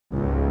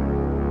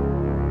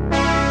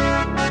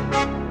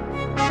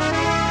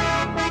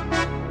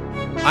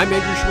I'm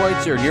Andrew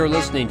Schweitzer, and you're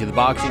listening to the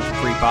Boxing for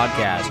Free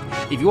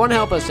podcast. If you want to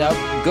help us out,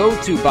 go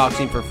to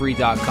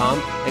boxingforfree.com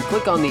and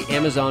click on the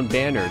Amazon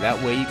banner.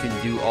 That way you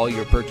can do all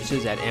your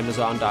purchases at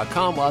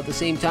amazon.com while at the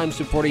same time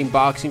supporting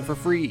Boxing for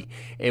Free.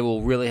 It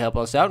will really help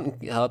us out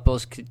and help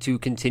us to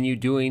continue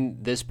doing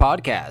this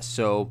podcast,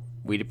 so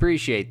we'd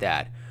appreciate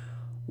that.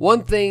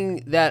 One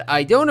thing that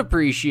I don't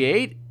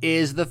appreciate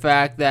is the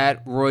fact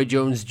that Roy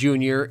Jones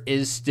Jr.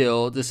 is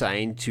still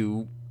deciding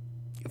to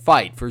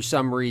fight for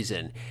some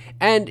reason.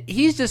 And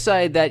he's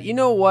decided that, you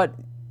know what,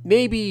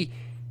 maybe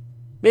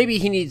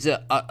he needs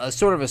a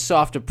sort of a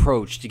soft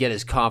approach to get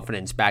his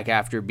confidence back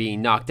after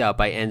being knocked out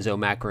by Enzo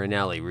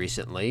Maccarinelli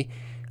recently.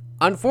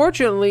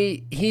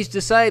 Unfortunately, he's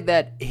decided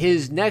that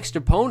his next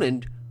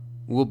opponent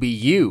will be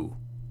you.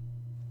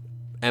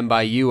 And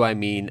by you, I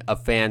mean a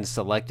fan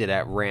selected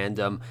at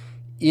random.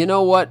 You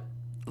know what?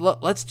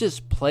 Let's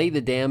just play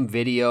the damn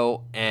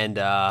video and,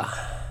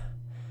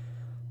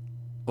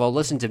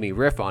 listen to me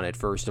riff on it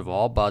first of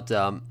all, but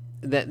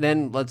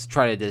then let's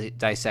try to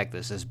dissect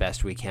this as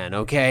best we can,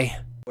 okay?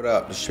 What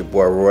up? It's your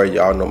boy Roy.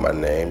 Y'all know my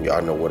name.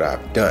 Y'all know what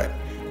I've done.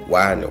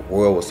 Why in the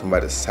world would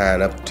somebody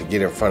sign up to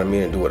get in front of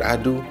me and do what I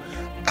do?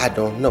 I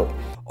don't know.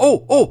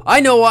 Oh, I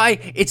know why.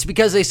 It's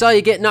because they saw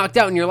you get knocked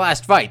out in your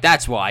last fight.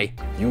 That's why.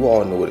 You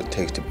all know what it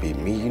takes to be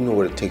me. You know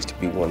what it takes to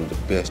be one of the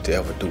best to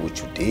ever do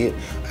what you did.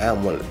 I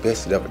am one of the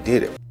best that ever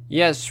did it.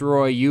 Yes,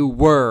 Roy, you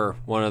were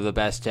one of the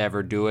best to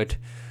ever do it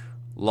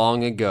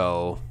long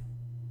ago.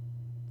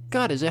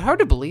 God, is it hard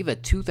to believe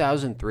that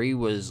 2003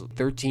 was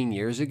 13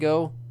 years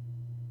ago?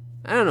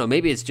 I don't know,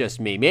 maybe it's just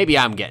me. Maybe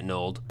I'm getting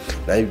old.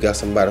 Now you got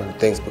somebody who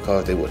thinks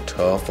because they were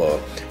tough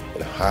or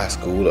in high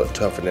school or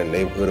tough in their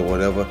neighborhood or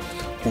whatever,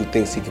 who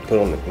thinks he can put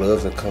on the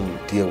gloves and come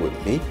deal with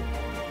me?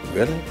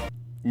 Really?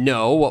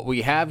 No, what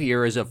we have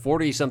here is a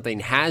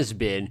 40-something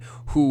has-been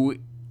who,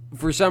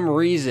 for some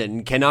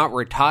reason, cannot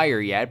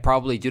retire yet,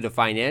 probably due to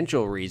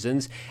financial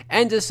reasons,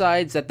 and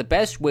decides that the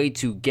best way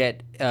to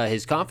get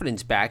his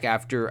confidence back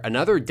after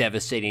another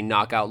devastating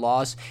knockout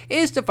loss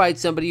is to fight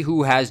somebody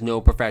who has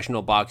no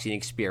professional boxing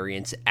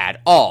experience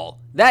at all.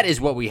 That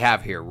is what we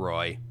have here,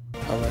 Roy.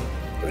 All right.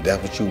 If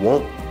that's what you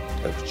want,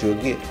 that's what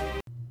you'll get.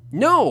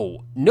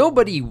 No,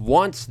 nobody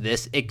wants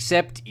this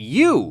except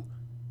you.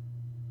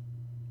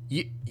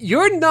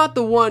 You're not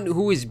the one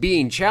who is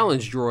being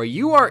challenged, Roy.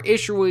 You are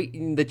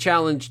issuing the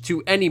challenge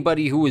to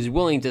anybody who is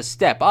willing to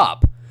step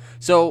up.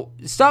 So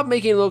stop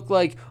making it look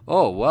like,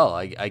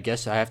 I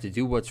guess I have to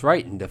do what's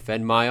right and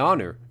defend my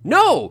honor.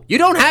 No, you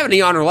don't have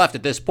any honor left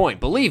at this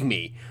point, believe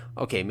me.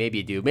 Okay, maybe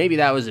you do. Maybe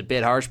that was a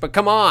bit harsh, but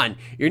come on.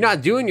 You're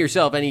not doing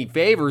yourself any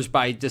favors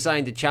by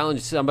deciding to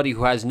challenge somebody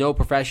who has no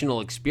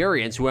professional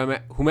experience,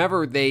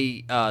 whomever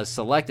they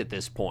select at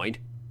this point.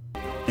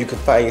 You can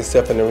find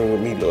yourself in the ring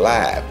with me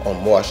live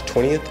on March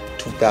 20th,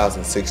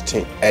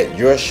 2016 at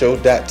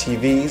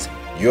yourshow.tv's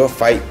Your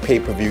Fight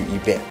pay-per-view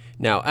event.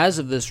 Now, as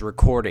of this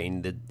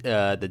recording,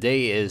 the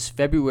day is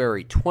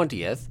February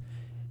 20th,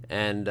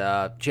 and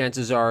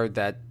chances are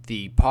that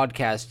the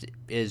podcast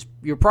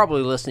you're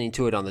probably listening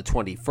to it on the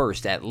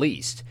 21st at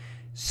least.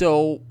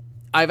 So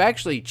I've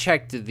actually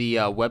checked the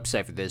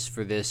website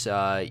for this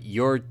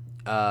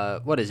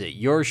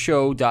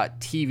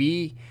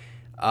yourshow.tv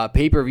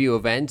pay-per-view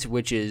event,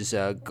 which is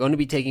going to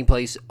be taking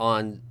place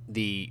on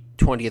the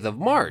 20th of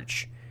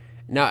March.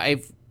 Now,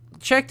 I've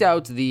checked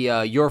out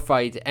the Your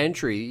Fight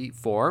entry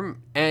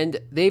form,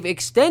 and they've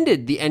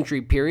extended the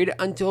entry period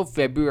until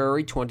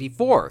February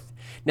 24th.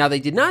 Now, they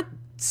did not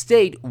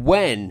state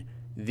when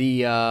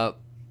the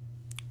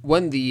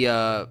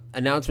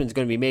announcement is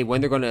going to be made,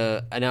 when they're going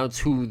to announce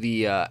who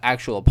the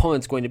actual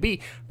opponent's going to be,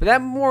 but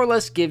that more or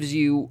less gives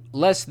you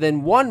less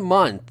than 1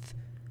 month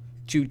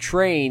to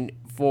train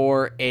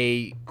for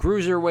a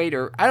cruiserweight,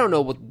 or I don't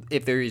know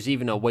if there is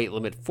even a weight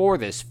limit for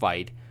this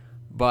fight,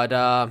 but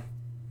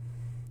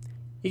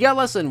you got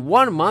less than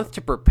 1 month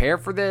to prepare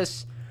for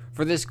this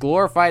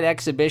glorified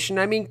exhibition.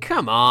 I mean,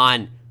 come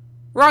on.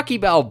 Rocky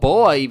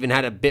Balboa even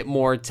had a bit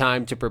more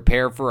time to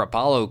prepare for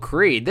Apollo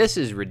Creed. This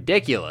is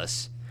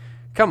ridiculous.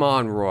 Come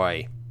on,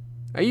 Roy.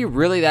 Are you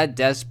really that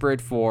desperate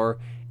for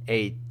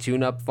a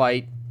tune-up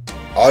fight?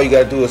 All you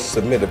gotta do is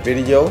submit a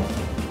video,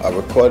 a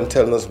recording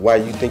telling us why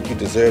you think you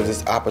deserve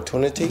this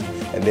opportunity,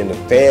 and then the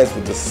fans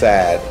will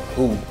decide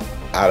who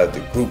out of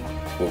the group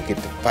will get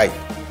to fight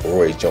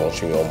Roy Jones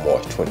Jr. on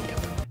March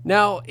 20th.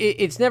 Now,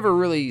 it's never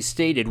really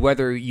stated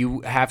whether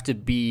you have to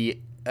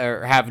be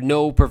or have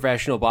no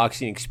professional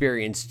boxing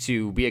experience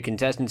to be a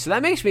contestant, so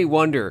that makes me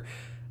wonder,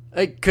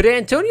 could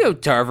Antonio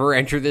Tarver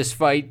enter this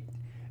fight?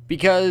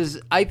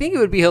 Because I think it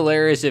would be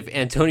hilarious if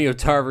Antonio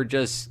Tarver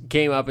just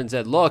came up and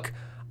said, look,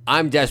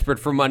 I'm desperate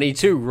for money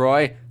too,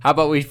 Roy. How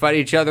about we fight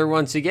each other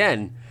once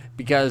again?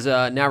 Because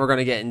now we're going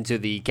to get into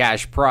the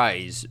cash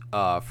prize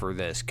for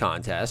this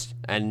contest,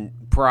 and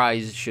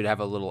prize should have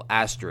a little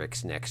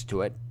asterisk next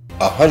to it.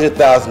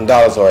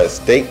 $100,000 are at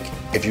stake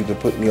if you can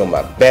put me on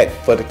my back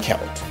for the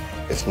count.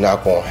 It's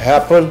not going to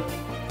happen,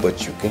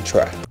 but you can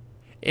try.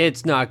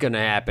 It's not going to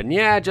happen.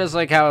 Yeah, just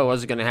like how it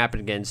wasn't going to happen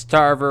against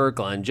Tarver,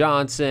 Glenn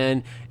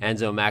Johnson,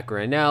 Enzo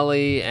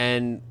Maccarinelli,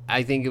 and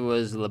I think it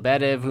was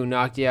Lebedev who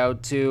knocked you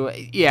out too.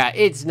 Yeah,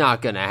 it's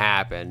not going to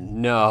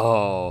happen.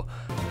 No.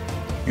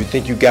 You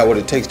think you got what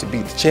it takes to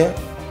beat the champ?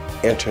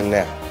 Enter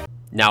now.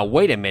 Now,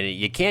 wait a minute.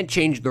 You can't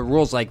change the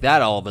rules like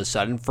that all of a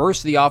sudden.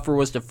 First, the offer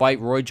was to fight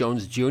Roy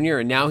Jones Jr.,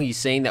 and now he's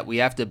saying that we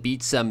have to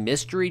beat some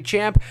mystery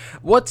champ?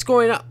 What's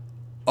going on?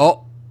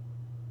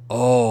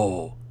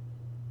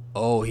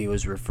 Oh, he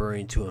was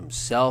referring to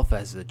himself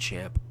as the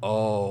champ.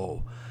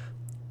 Oh,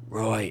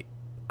 Roy,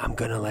 I'm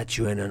going to let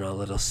you in on a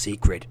little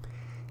secret.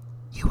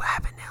 You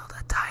haven't held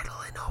a title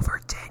in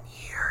over 10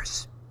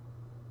 years.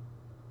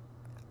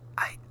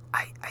 I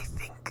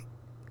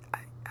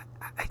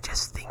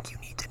just think you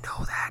need to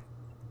know that.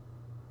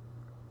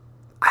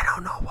 I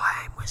don't know why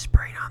I'm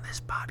whispering on this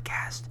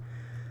podcast.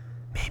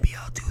 Maybe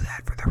I'll do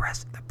that for the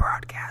rest of the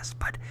broadcast,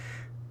 but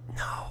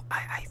no,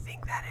 I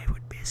think that it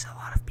would piss a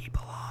lot of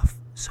people off,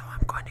 so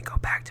I'm going to go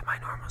back to my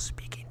normal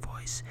speaking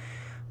voice.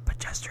 But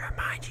just to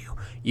remind you,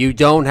 you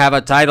don't have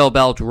a title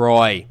belt,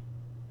 Roy.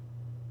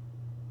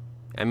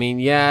 I mean,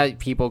 yeah,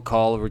 people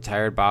call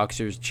retired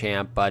boxers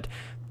champ, but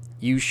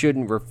you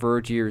shouldn't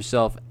refer to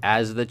yourself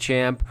as the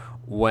champ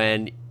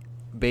when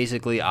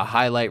basically a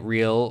highlight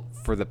reel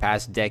for the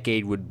past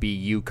decade would be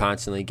you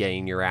constantly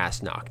getting your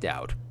ass knocked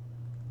out.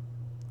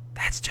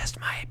 That's just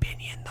my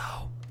opinion,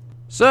 though.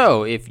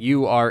 So, if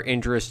you are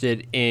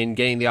interested in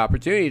getting the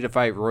opportunity to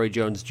fight Roy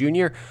Jones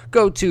Jr.,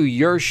 go to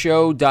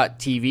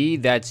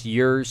yourshow.tv. That's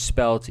your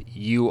spelt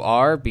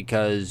U-R,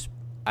 because,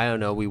 I don't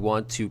know, we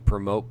want to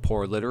promote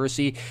poor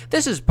literacy.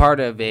 This is part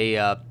of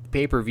a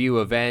pay-per-view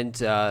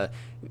event.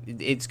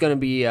 It's going to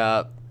be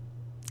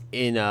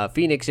in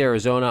Phoenix,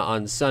 Arizona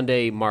on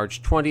Sunday,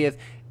 March 20th.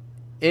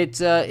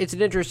 It's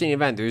an interesting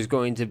event. There's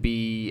going to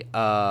be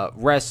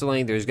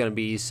wrestling. There's going to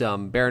be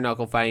some bare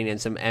knuckle fighting and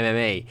some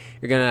MMA.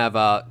 You're going to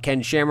have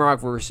Ken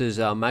Shamrock versus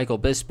Michael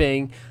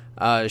Bisping,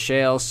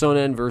 Chael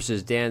Sonnen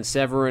versus Dan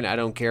Severn. I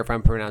don't care if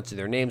I'm pronouncing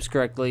their names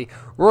correctly.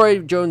 Roy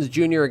Jones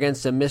Jr.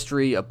 against a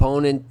mystery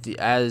opponent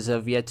as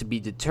of yet to be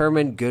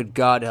determined. Good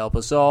God help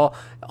us all.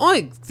 The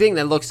only thing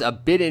that looks a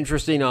bit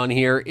interesting on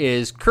here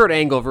is Kurt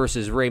Angle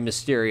versus Rey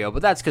Mysterio,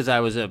 but that's because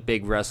I was a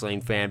big wrestling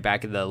fan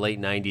back in the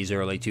late 90s,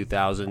 early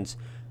 2000s.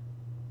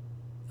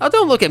 Oh,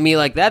 don't look at me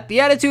like that. The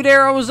Attitude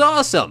Era was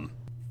awesome.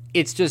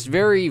 It's just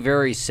very,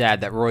 very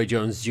sad that Roy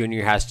Jones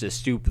Jr. has to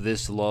stoop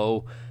this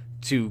low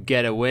to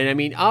get a win. I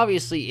mean,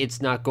 obviously,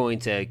 it's not going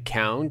to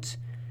count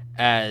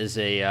as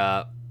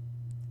a...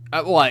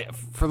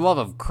 for the love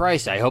of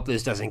Christ, I hope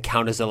this doesn't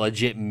count as a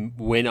legit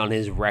win on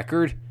his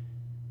record.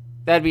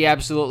 That'd be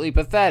absolutely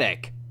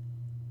pathetic.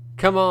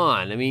 Come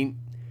on, I mean...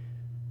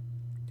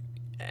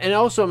 And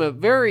also,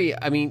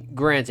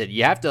 granted,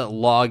 you have to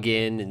log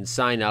in and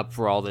sign up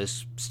for all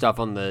this stuff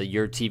on the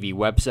Your TV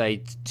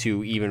website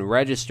to even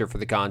register for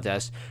the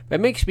contest. But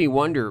it makes me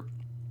wonder,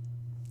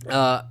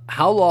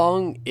 how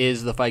long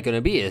is the fight going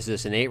to be? Is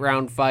this an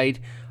 8-round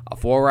fight, a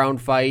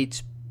 4-round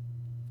fight,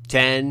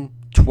 10,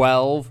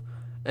 12?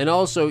 And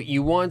also,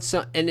 you want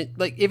some,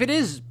 if it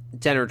is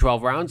 10 or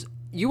 12 rounds,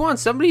 you want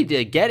somebody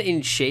to get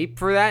in shape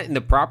for that, in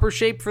the proper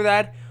shape for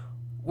that,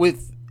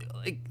 with...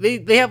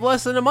 They have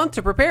less than a month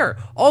to prepare.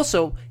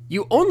 Also,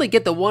 you only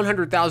get the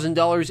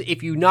 $100,000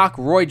 if you knock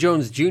Roy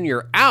Jones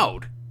Jr.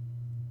 out.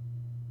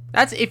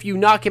 That's if you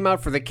knock him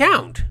out for the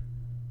count.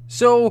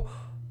 So,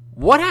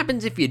 what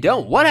happens if you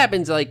don't? What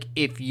happens,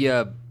 if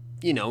you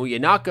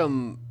knock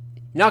him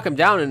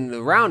down in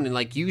the round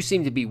and, you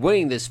seem to be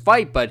winning this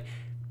fight, but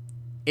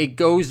it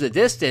goes the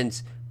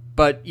distance,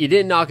 but you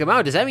didn't knock him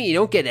out? Does that mean you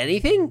don't get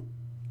anything?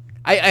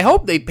 I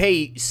hope they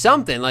pay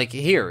something,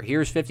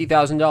 here's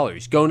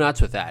 $50,000. Go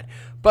nuts with that.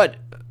 But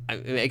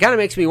it kind of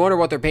makes me wonder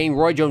what they're paying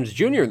Roy Jones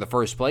Jr. in the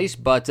first place.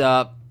 But,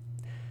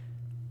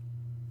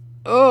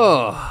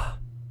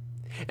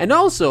 And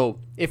also,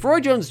 if Roy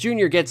Jones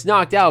Jr. gets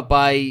knocked out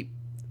by,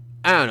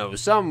 I don't know,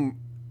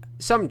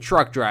 some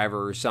truck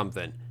driver or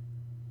something.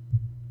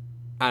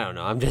 I don't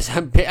know.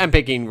 I'm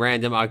picking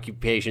random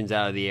occupations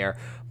out of the air.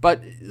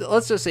 But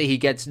let's just say he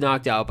gets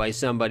knocked out by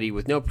somebody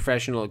with no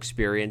professional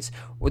experience.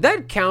 Would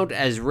that count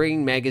as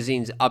Ring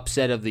Magazine's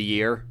upset of the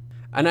year?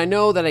 And I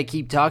know that I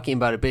keep talking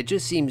about it, but it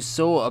just seems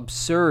so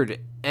absurd.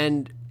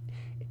 And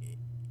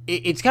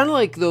it's kind of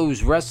like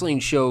those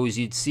wrestling shows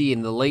you'd see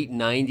in the late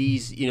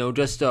 90s,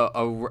 just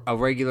a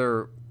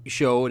regular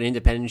show, an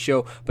independent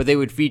show, but they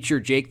would feature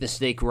Jake the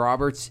Snake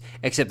Roberts,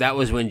 except that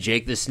was when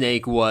Jake the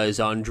Snake was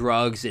on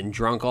drugs and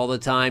drunk all the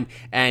time,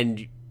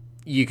 and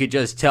you could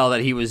just tell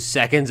that he was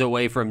seconds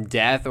away from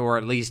death, or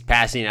at least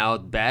passing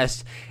out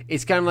best.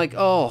 It's kind of like,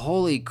 oh,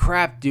 holy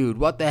crap, dude,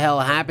 what the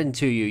hell happened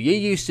to you? You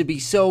used to be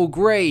so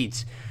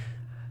great.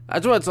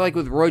 That's what it's like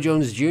with Roy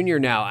Jones Jr.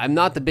 now. I'm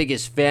not the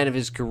biggest fan of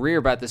his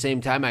career, but at the same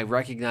time, I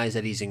recognize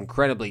that he's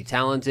incredibly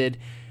talented,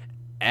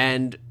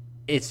 and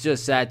it's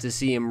just sad to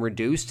see him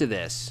reduced to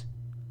this.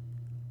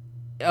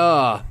 You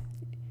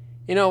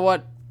know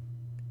what?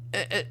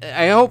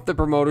 I hope the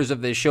promoters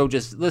of this show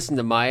just listen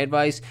to my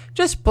advice.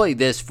 Just play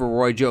this for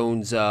Roy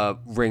Jones'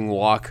 ring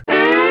walk.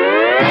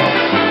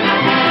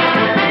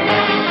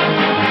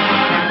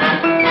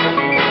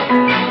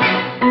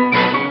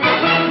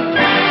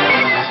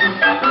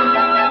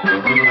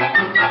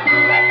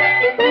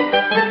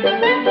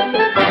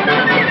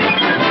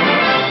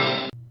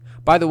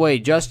 By the way,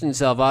 Justin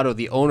Salvato,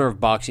 the owner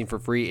of Boxing for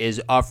Free,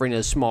 is offering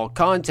a small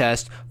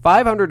contest,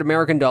 $500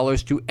 American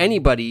to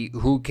anybody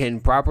who can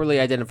properly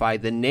identify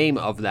the name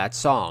of that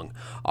song.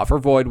 Offer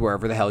void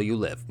wherever the hell you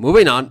live.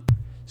 Moving on.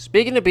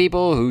 Speaking of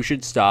people who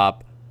should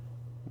stop,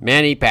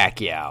 Manny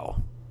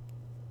Pacquiao.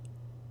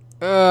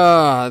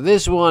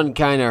 This one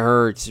kind of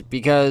hurts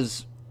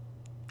because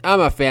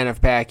I'm a fan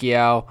of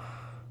Pacquiao,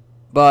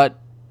 but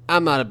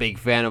I'm not a big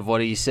fan of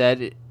what he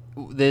said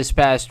this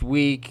past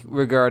week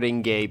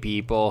regarding gay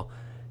people.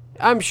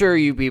 I'm sure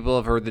you people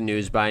have heard the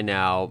news by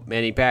now.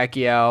 Manny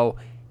Pacquiao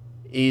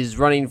is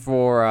running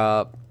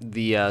for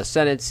the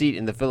Senate seat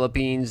in the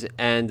Philippines,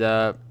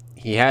 and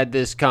he had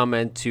this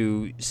comment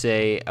to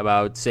say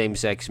about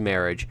same-sex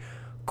marriage.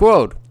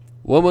 Quote,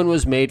 "Woman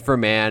was made for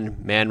man,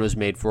 man was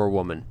made for a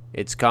woman.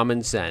 It's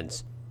common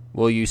sense.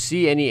 Will you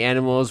see any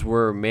animals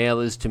where male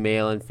is to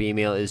male and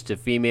female is to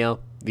female?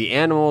 The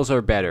animals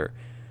are better.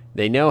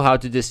 They know how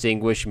to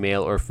distinguish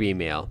male or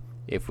female.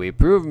 If we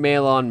prove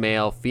male on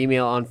male,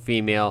 female on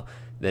female,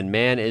 then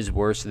man is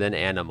worse than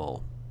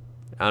animal."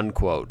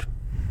 Unquote.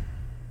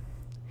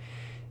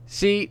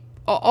 See,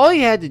 all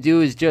you had to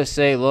do is just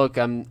say, look,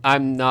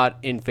 I'm not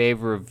in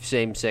favor of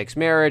same-sex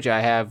marriage.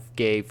 I have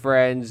gay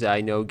friends.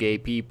 I know gay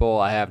people.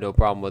 I have no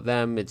problem with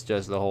them. It's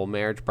just the whole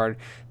marriage part.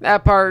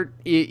 That part,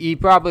 he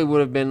probably would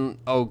have been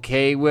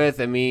okay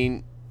with. I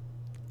mean,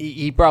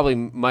 he probably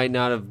might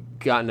not have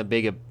gotten a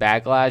big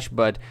backlash,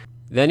 but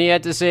then he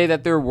had to say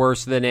that they're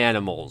worse than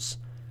animals.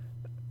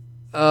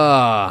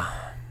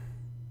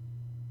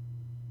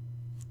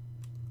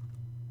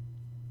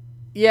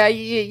 Yeah,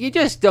 you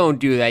just don't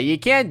do that. You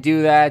can't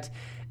do that.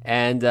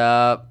 And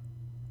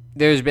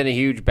there's been a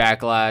huge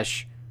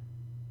backlash,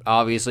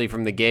 obviously,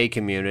 from the gay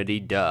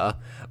community, duh.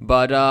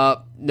 But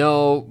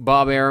no,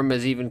 Bob Arum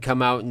has even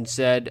come out and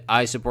said,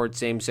 I support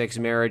same-sex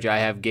marriage. I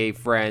have gay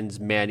friends.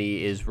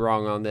 Manny is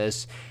wrong on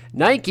this.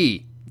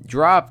 Nike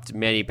dropped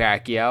Manny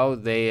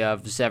Pacquiao. They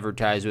have severed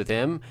ties with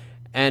him.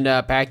 And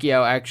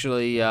Pacquiao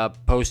actually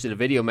posted a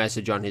video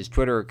message on his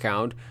Twitter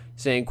account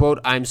saying, quote,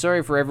 "I'm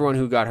sorry for everyone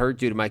who got hurt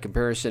due to my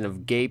comparison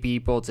of gay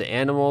people to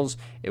animals.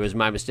 It was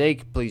my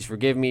mistake. Please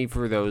forgive me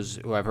for those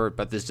who I've hurt,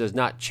 but this does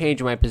not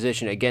change my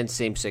position against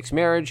same-sex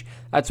marriage.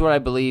 That's what I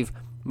believe.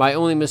 My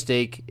only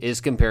mistake is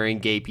comparing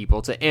gay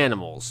people to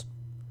animals."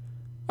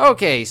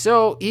 Okay,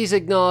 so he's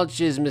acknowledged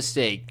his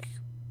mistake.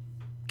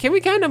 Can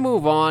we kind of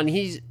move on?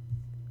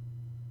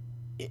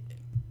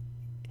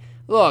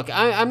 Look,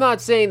 I'm not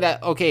saying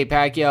that, okay,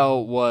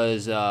 Pacquiao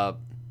was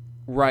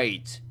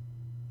right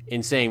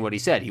in saying what he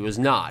said. He was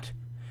not.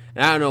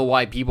 And I don't know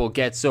why people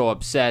get so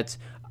upset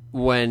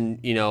when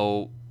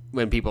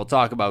people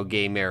talk about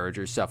gay marriage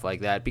or stuff like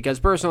that. Because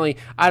personally,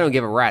 I don't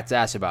give a rat's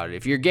ass about it.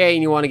 If you're gay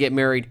and you want to get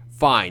married,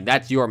 fine.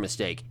 That's your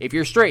mistake. If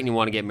you're straight and you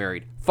want to get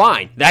married,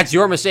 fine. That's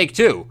your mistake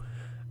too.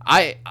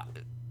 I'm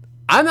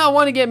not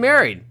one to get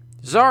married.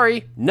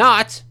 Sorry,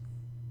 not.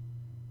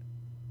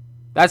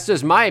 That's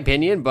just my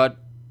opinion, but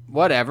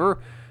whatever.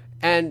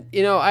 And,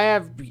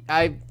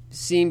 I've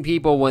seen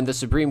people when the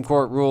Supreme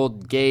Court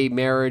ruled gay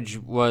marriage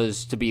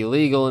was to be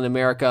legal in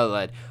America,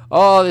 that,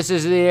 oh, this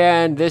is the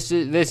end, this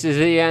is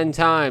the end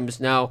times.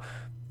 Now,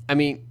 I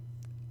mean,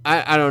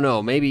 I don't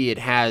know, maybe it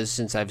has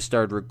since I've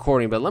started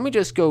recording, but let me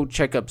just go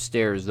check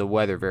upstairs the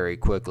weather very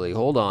quickly.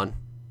 Hold on.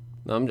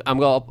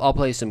 I'll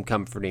play some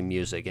comforting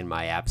music in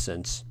my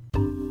absence.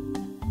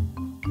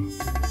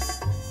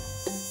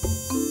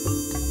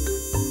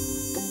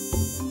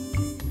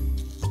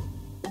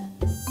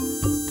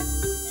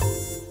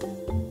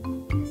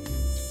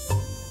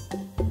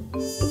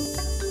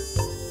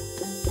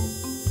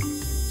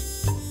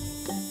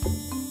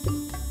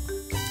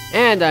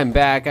 And I'm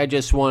back. I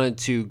just wanted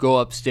to go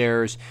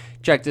upstairs,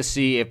 check to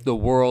see if the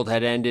world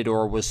had ended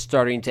or was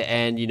starting to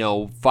end.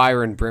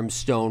 Fire and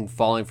brimstone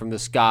falling from the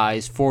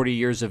skies, 40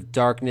 years of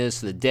darkness,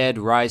 the dead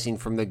rising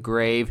from the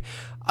grave.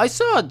 I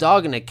saw a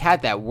dog and a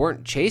cat that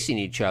weren't chasing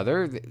each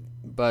other,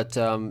 but,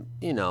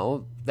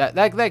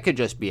 that could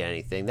just be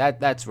anything.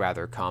 That's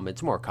rather common.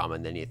 It's more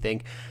common than you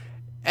think.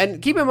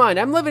 And keep in mind,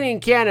 I'm living in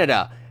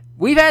Canada.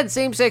 We've had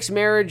same-sex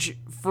marriage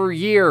for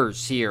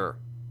years here.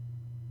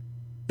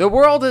 The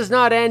world has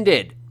not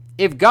ended.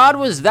 If God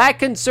was that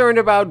concerned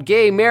about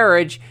gay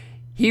marriage,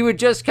 he would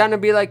just kind of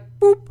be like,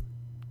 boop.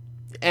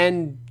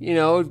 And,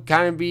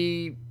 kind of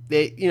be,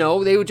 they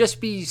would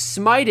just be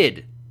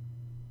smited.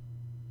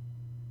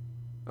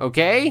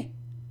 Okay?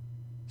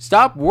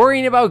 Stop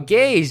worrying about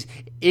gays.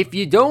 If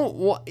you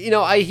don't,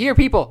 I hear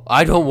people,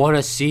 I don't want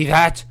to see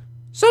that.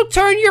 So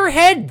turn your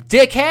head,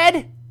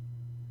 dickhead.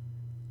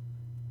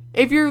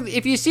 If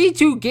you see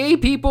two gay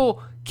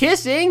people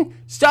kissing,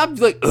 stop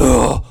like,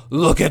 ugh,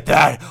 look at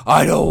that.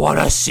 I don't want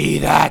to see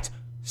that.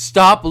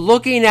 Stop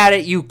looking at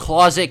it, you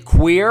closet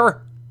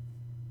queer.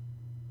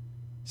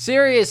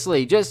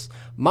 Seriously, just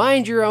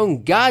mind your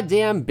own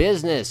goddamn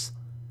business.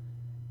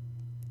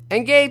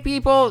 And gay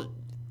people,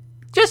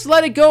 just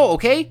let it go,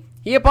 okay?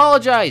 He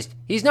apologized.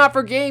 He's not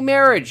for gay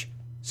marriage.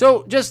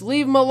 So just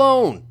leave him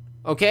alone,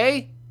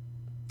 okay?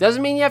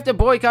 Doesn't mean you have to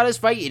boycott his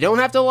fight. You don't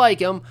have to like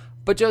him,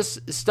 but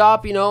just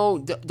stop,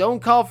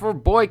 don't call for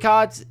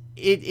boycotts.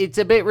 It's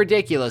a bit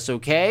ridiculous,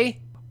 okay?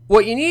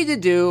 What you need to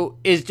do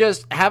is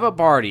just have a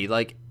party,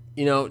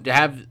 to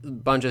have a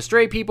bunch of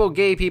straight people,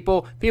 gay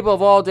people, people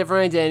of all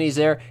different identities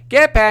there.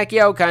 Get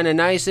Pacquiao kind of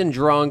nice and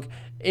drunk,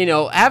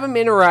 have him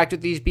interact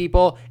with these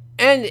people,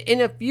 and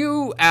in a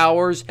few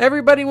hours,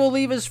 everybody will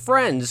leave as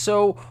friends.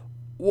 So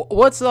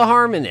what's the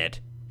harm in it?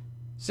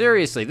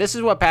 Seriously, this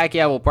is what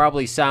Pacquiao will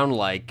probably sound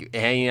like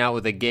hanging out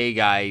with a gay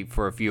guy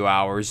for a few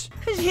hours.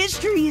 His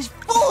history is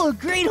full of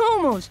great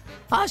homos.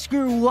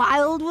 Oscar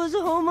Wilde was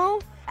a homo.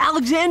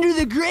 Alexander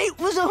the Great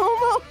was a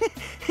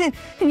homo.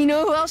 And you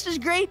know who else is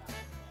great?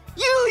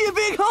 You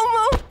big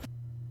homo!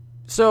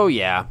 So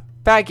yeah,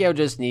 Pacquiao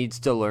just needs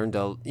to learn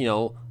to,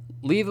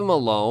 leave him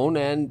alone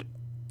and,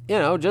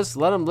 just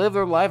let them live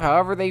their life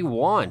however they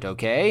want,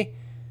 okay?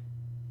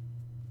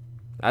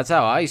 That's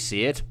how I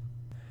see it.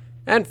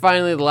 And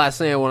finally, the last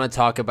thing I want to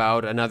talk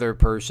about, another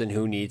person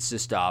who needs to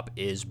stop,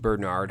 is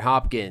Bernard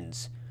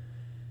Hopkins.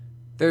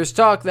 There's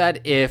talk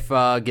that if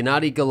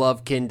Gennady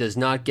Golovkin does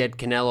not get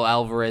Canelo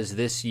Alvarez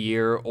this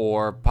year,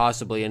 or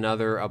possibly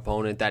another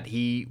opponent, that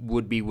he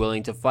would be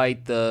willing to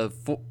fight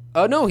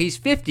he's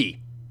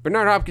 50.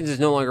 Bernard Hopkins is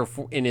no longer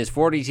in his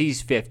 40s,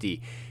 he's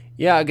 50.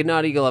 Yeah,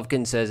 Gennady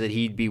Golovkin says that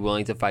he'd be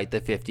willing to fight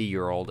the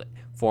 50-year-old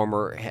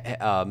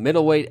former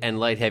middleweight and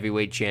light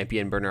heavyweight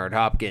champion Bernard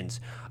Hopkins.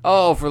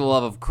 Oh, for the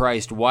love of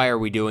Christ, why are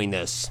we doing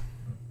this?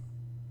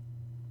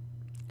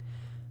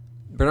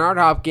 Bernard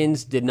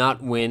Hopkins did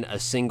not win a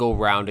single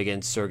round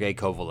against Sergey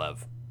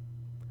Kovalev.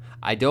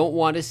 I don't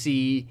want to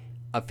see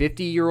a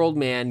 50-year-old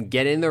man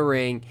get in the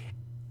ring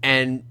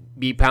and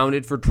be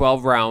pounded for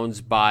 12 rounds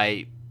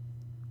by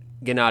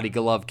Gennady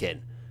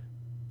Golovkin.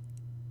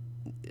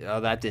 Oh,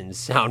 that didn't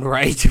sound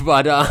right,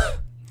 but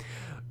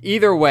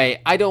either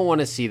way, I don't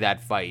want to see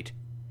that fight.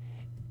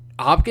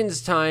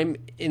 Hopkins' time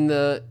in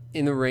the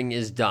ring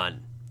is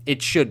done.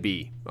 It should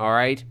be, all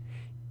right?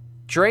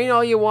 Train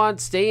all you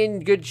want, stay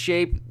in good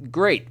shape,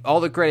 great,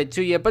 all the credit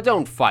to you, but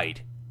don't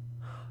fight.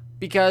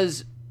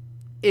 Because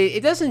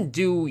it doesn't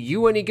do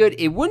you any good.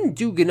 It wouldn't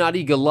do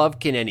Gennady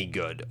Golovkin any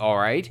good, all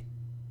right?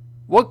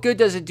 What good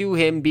does it do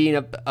him being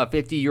a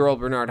 50-year-old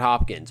Bernard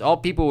Hopkins? All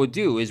people would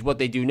do is what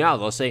they do now.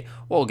 They'll say,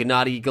 well,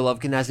 Gennady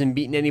Golovkin hasn't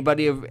beaten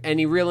anybody of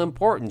any real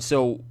importance,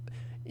 so,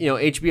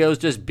 HBO's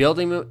just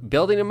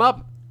building him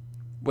up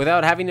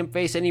without having him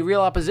face any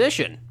real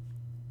opposition.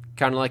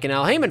 Kind of like an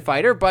Al Heyman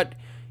fighter, but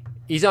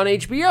he's on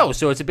HBO,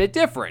 so it's a bit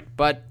different.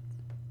 But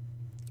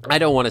I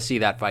don't want to see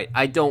that fight.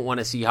 I don't want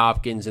to see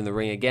Hopkins in the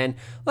ring again.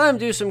 Let him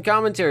do some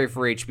commentary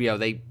for HBO.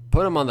 They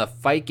put him on the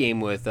Fight Game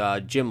with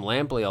Jim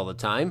Lampley all the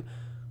time.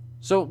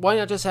 So why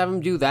not just have him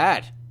do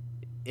that?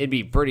 It'd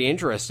be pretty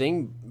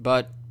interesting,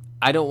 but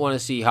I don't want to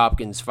see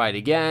Hopkins fight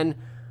again.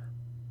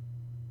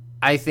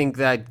 I think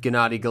that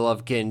Gennady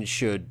Golovkin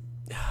should...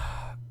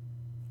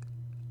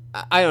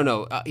 I don't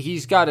know.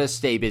 He's got a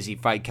stay busy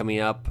fight coming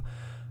up.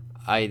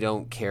 I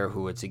don't care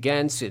who it's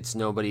against. It's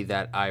nobody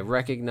that I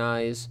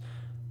recognize.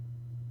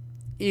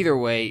 Either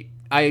way,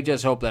 I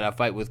just hope that a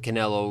fight with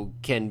Canelo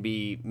can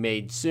be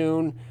made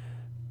soon.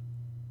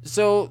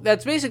 So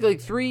that's basically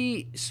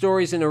 3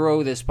 stories in a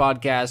row this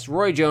podcast.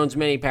 Roy Jones,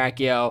 Manny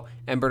Pacquiao,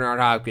 and Bernard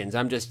Hopkins.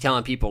 I'm just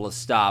telling people to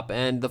stop.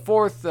 And the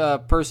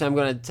 4th person I'm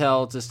going to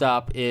tell to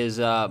stop is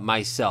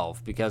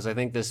myself, because I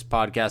think this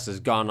podcast has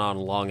gone on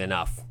long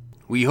enough.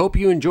 We hope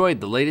you enjoyed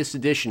the latest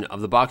edition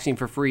of the Boxing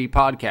for Free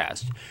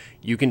podcast.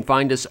 You can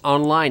find us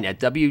online at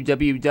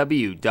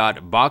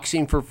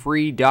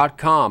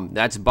www.boxingforfree.com.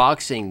 That's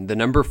boxing, the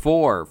number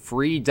 4,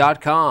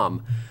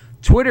 free.com.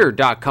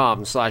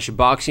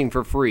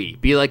 Twitter.com/boxingforfree.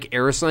 Be like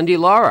Arislandi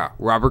Lara,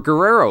 Robert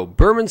Guerrero,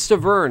 Berman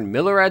Stavern,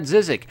 Milorad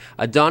Zizic,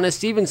 Adonis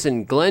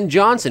Stevenson, Glenn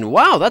Johnson.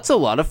 Wow, that's a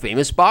lot of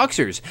famous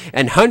boxers.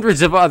 And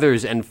hundreds of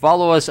others. And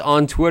follow us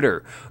on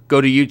Twitter.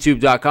 Go to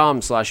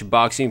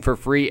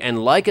youtube.com/boxingforfree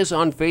and like us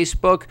on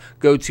Facebook.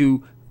 Go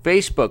to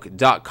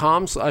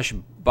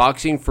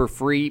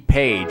facebook.com/boxingforfree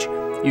page.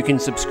 You can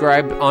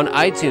subscribe on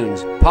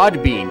iTunes,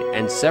 Podbean,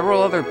 and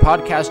several other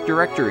podcast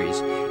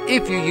directories.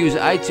 If you use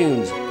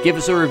iTunes, give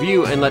us a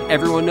review and let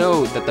everyone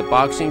know that the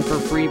Boxing for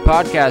Free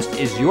podcast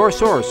is your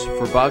source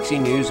for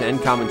boxing news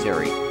and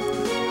commentary.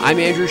 I'm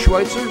Andrew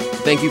Schweitzer.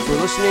 Thank you for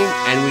listening,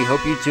 and we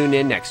hope you tune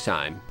in next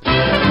time.